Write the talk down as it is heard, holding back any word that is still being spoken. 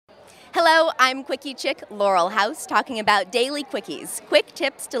Hello, I'm Quickie chick Laurel House talking about daily quickies, quick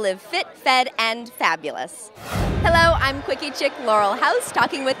tips to live fit, fed, and fabulous. Hello, I'm Quickie chick Laurel House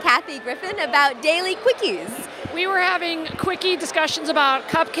talking with Griffin about daily quickies. We were having quickie discussions about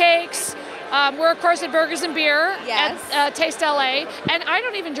cupcakes. We're, of course, at Burgers and Beer at Taste LA, and I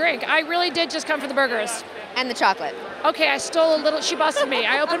don't even drink. I really did just come for the burgers. And the chocolate. Okay, I stole a little, she busted me.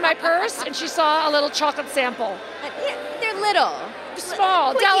 I opened my purse, and she saw a little chocolate sample. Yeah, they're little.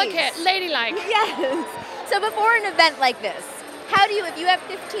 Small, Quickies. Delicate, ladylike. Yes. So before an event like this, if you have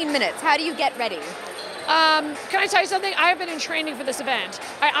 15 minutes, how do you get ready? Can I tell you something? I have been in training for this event.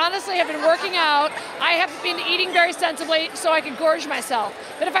 I honestly have been working out. I have been eating very sensibly so I can gorge myself.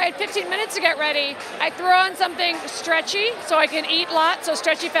 But if I had 15 minutes to get ready, I throw on something stretchy so I can eat lots, so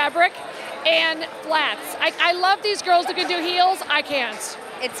stretchy fabric, and flats. I love these girls that can do heels. I can't.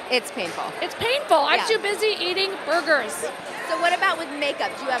 It's painful. It's painful. I'm too busy eating burgers. So what about with makeup?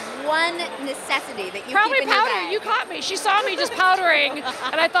 Do you have one necessity that you Probably keep in your powder. bag? You caught me. She saw me just powdering,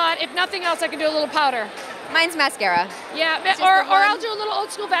 and I thought, if nothing else, I can do a little powder. Mine's mascara. Yeah, or I'll do a little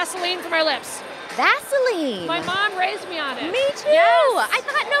old school Vaseline for my lips. Vaseline? My mom raised me on it. Me too. Yes. I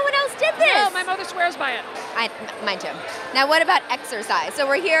thought no one else did this. No, my mother swears by it. Mine too. Now what about exercise? So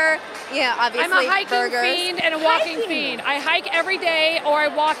we're here, obviously I'm a hiking burgers. fiend and a walking fiend. I hike every day or I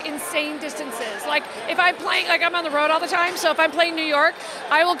walk insane distances. Like if I'm playing, like I'm on the road all the time, so if I'm playing New York,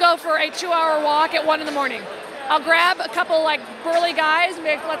 I will go for a 2-hour walk at 1 in the morning. I'll grab a couple like burly guys and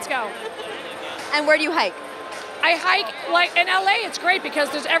be like, let's go. And where do you hike? I hike, like in LA, it's great because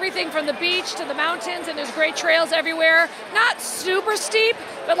there's everything from the beach to the mountains and there's great trails everywhere. Not super steep,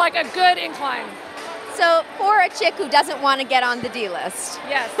 but like a good incline. So for a chick who doesn't want to get on the D list.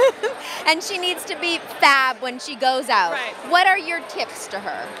 Yes. And she needs to be fab when she goes out. Right. What are your tips to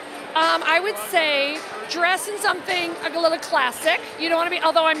her? I would say dress in something like a little classic. You don't want to be,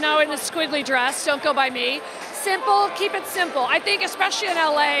 although I'm now in a squiggly dress, don't go by me. Simple, keep it simple. I think especially in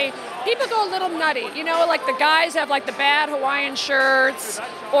LA, people go a little nutty. You know, like the guys have like the bad Hawaiian shirts,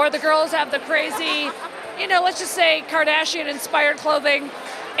 or the girls have the crazy, let's just say Kardashian-inspired clothing.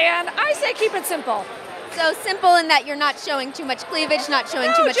 And I say keep it simple. So simple in that you're not showing too much cleavage, not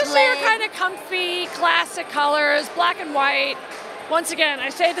showing too much just leg. so you're kind of comfy, classic colors, black and white. Once again, I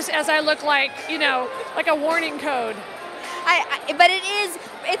say this as I look like, like a warning code. But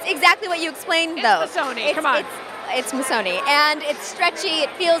it's exactly what you explained, though. It's Missoni, come on. It's Missoni, and it's stretchy, it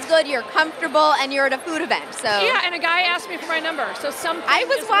feels good, you're comfortable, and you're at a food event, so. Yeah, and a guy asked me for my number, so something I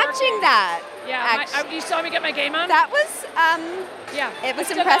was watching working. that. Yeah, you saw me get my game on? That was, yeah, it was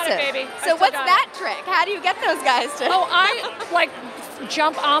I still got impressive. it, baby. So what's that trick? How do you get those guys to? Oh, I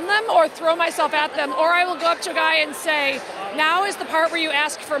jump on them or throw myself at them, or I will go up to a guy and say, now is the part where you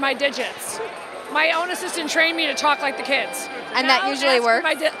ask for my digits. My own assistant trained me to talk like the kids. And that usually works?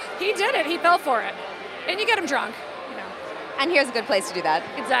 He did it. He fell for it. And you get him drunk. And here's a good place to do that.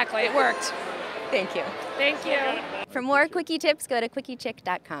 Exactly. It worked. Thank you. Thank you. For more Quickie tips, go to quickie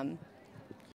chick.com.